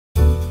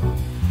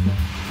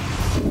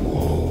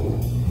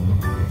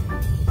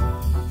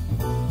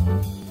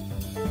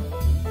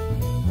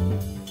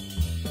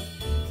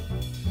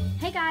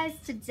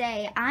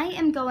today I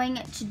am going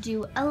to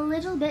do a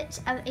little bit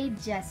of a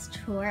desk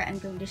tour. I'm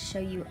going to show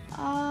you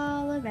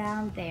all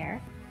around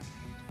there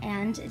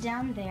and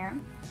down there.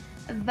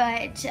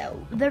 But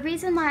the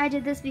reason why I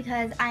did this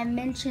because I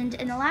mentioned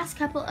in the last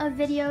couple of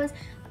videos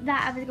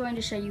that I was going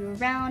to show you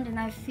around, and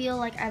I feel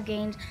like I've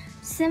gained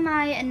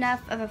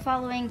enough of a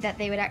following that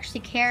they would actually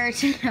care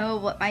to know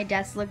what my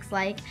desk looks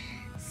like.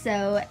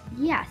 So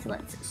yeah, so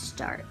let's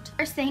start.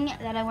 First thing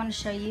that I want to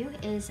show you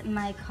is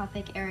my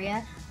Copic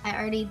area. I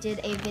already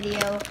did a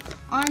video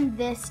on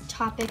this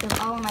topic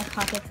of all of my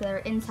Copics that are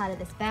inside of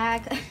this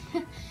bag.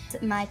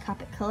 My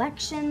Copic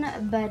collection,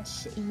 but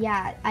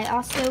yeah, I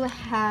also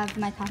have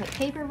my Copic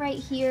paper right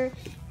here,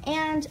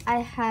 and I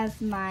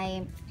have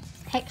my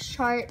hex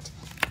chart,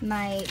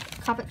 my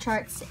Copic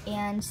charts,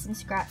 and some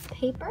scrap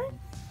paper.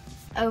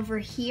 Over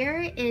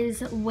here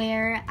is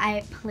where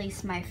I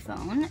place my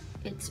phone.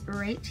 It's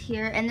right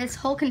here, and this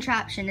whole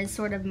contraption is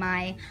sort of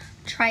my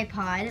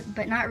tripod,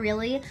 but not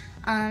really.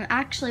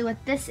 Actually,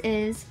 what this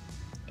is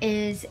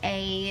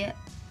a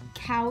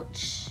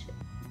couch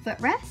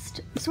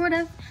footrest, sort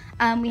of.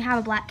 We have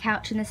a black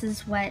couch, and this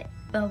is what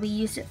we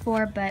used it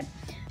for, but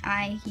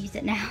I use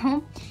it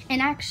now.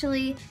 And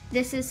actually,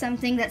 this is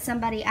something that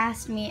somebody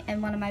asked me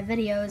in one of my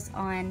videos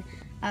on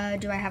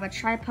do I have a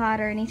tripod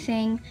or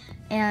anything,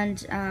 and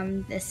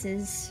this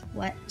is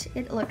what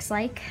it looks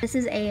like. This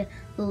is a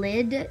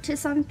lid to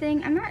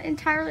something. I'm not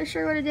entirely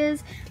sure what it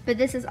is, but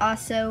this is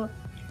also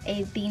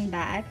a bean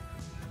bag,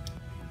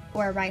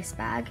 or a rice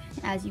bag,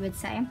 as you would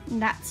say.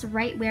 And that's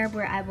right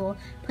where I will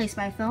place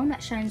my phone.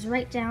 That shines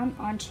right down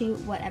onto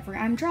whatever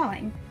I'm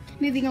drawing.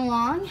 Moving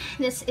along,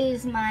 this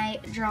is my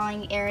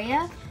drawing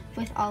area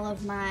with all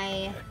of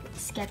my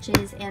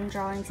sketches and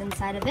drawings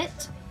inside of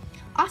it.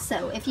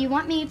 Also, if you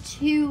want me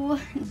to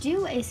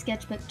do a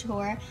sketchbook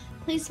tour,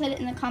 please put it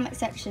in the comment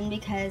section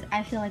because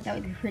I feel like that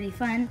would be pretty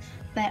fun,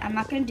 but I'm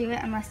not going to do it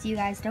unless you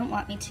guys don't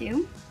want me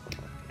to.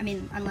 I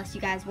mean, unless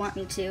you guys want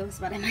me to,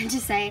 is what I meant to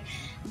say.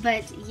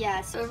 But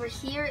yeah, so over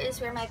here is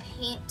where my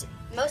paint,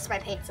 most of my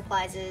paint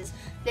supplies is.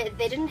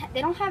 They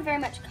don't have very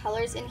much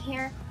colors in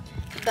here,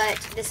 but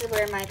this is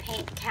where my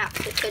paint caps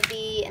could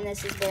be, and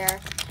this is where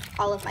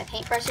all of my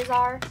paintbrushes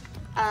are.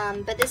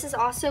 But this is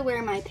also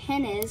where my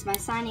pen is, my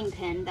signing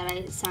pen that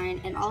I sign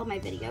in all of my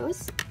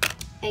videos,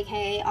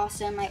 aka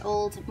also my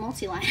old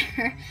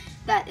multi-liner.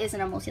 That isn't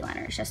a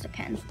multi-liner, it's just a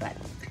pen, but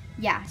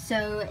yeah,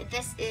 so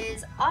this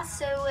is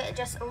also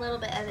just a little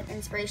bit of an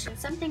inspiration,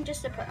 something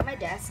just to put on my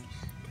desk,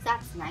 because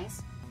that's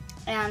nice.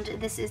 And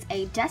this is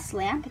a desk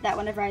lamp that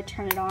whenever I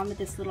turn it on with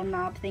this little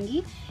knob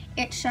thingy,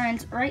 it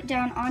shines right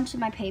down onto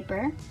my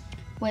paper,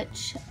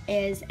 which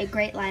is a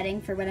great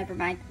lighting for whenever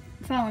my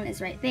phone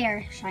is right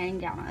there, shining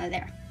down on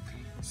there.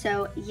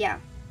 So yeah,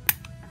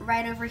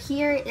 right over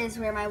here is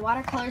where my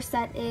watercolor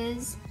set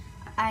is.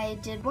 I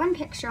did one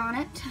picture on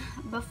it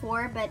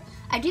before, but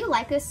I do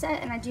like this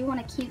set and I do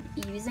want to keep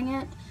using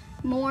it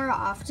more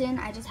often.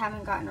 I just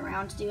haven't gotten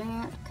around to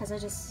doing it because I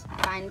just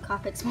find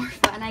Copics more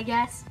fun, I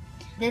guess.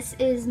 This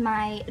is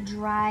my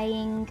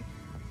drying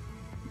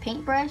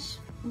paintbrush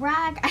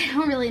rag. I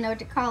don't really know what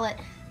to call it,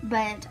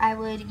 but I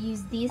would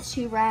use these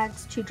two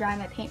rags to dry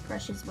my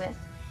paintbrushes with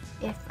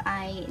if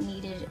I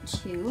needed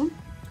to.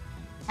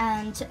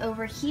 And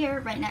over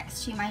here, right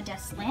next to my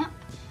desk lamp,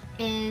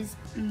 is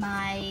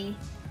my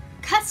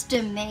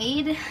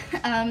custom-made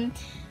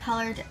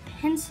colored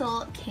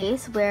pencil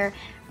case where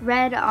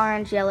red,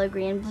 orange, yellow,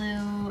 green,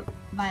 blue,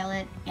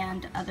 violet,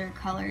 and other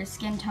colors,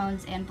 skin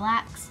tones, and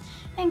blacks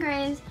and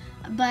grays.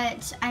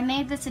 But I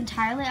made this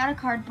entirely out of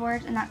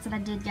cardboard, and that's what I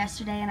did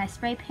yesterday, and I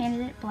spray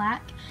painted it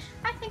black.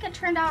 I think it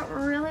turned out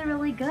really,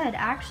 really good,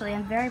 actually.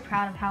 I'm very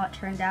proud of how it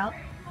turned out.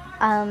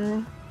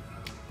 I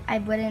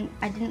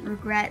didn't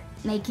regret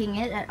making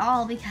it at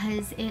all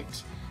because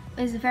it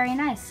was very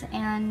nice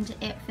and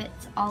it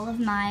fits all of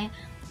my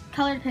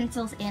colored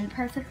pencils in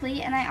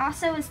perfectly. And I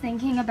also was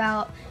thinking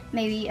about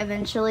maybe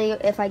eventually,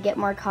 if I get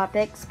more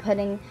Copics,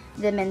 putting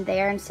them in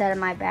there instead of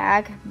my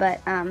bag,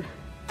 but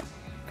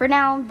for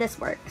now this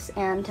works.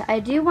 And I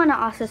do want to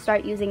also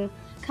start using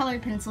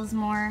colored pencils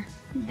more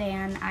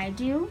than I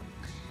do.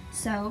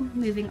 So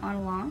moving on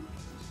along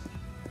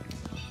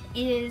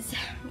is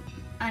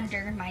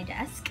under my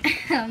desk.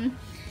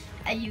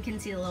 You can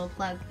see the little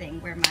plug thing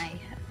where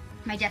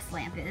my desk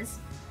lamp is.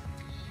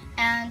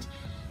 And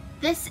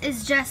this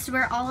is just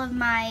where all of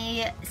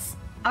my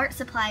art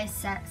supplies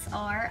sets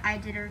are. I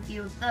did a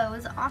review of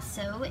those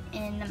also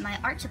in my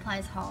art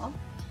supplies haul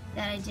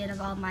that I did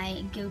of all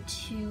my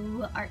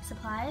go-to art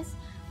supplies.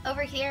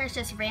 Over here is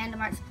just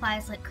random art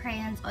supplies like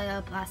crayons,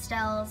 oil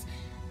pastels,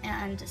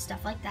 and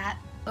stuff like that.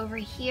 Over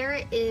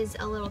here is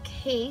a little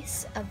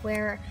case of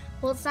where,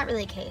 well, it's not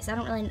really a case.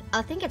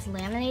 I think it's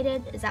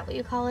laminated. Is that what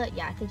you call it?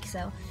 Yeah, I think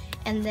so.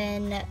 And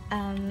then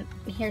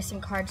here's some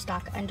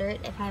cardstock under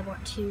it if I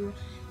want to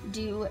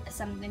do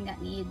something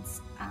that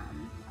needs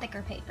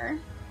thicker paper.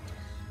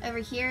 Over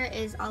here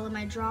is all of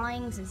my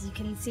drawings. As you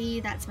can see,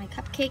 that's my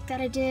cupcake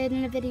that I did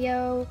in a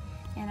video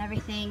and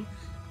everything.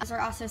 Those are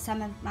also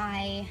some of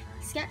my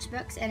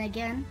sketchbooks, and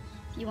again,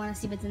 If you want to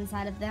see what's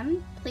inside of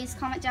them, please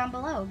comment down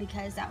below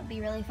because that would be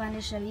really fun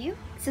to show you.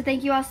 So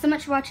thank you all so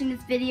much for watching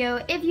this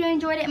video. If you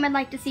enjoyed it and would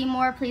like to see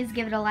more, please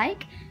give it a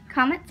like,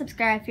 comment,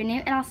 subscribe if you're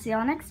new, and I'll see you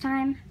all next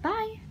time.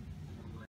 Bye!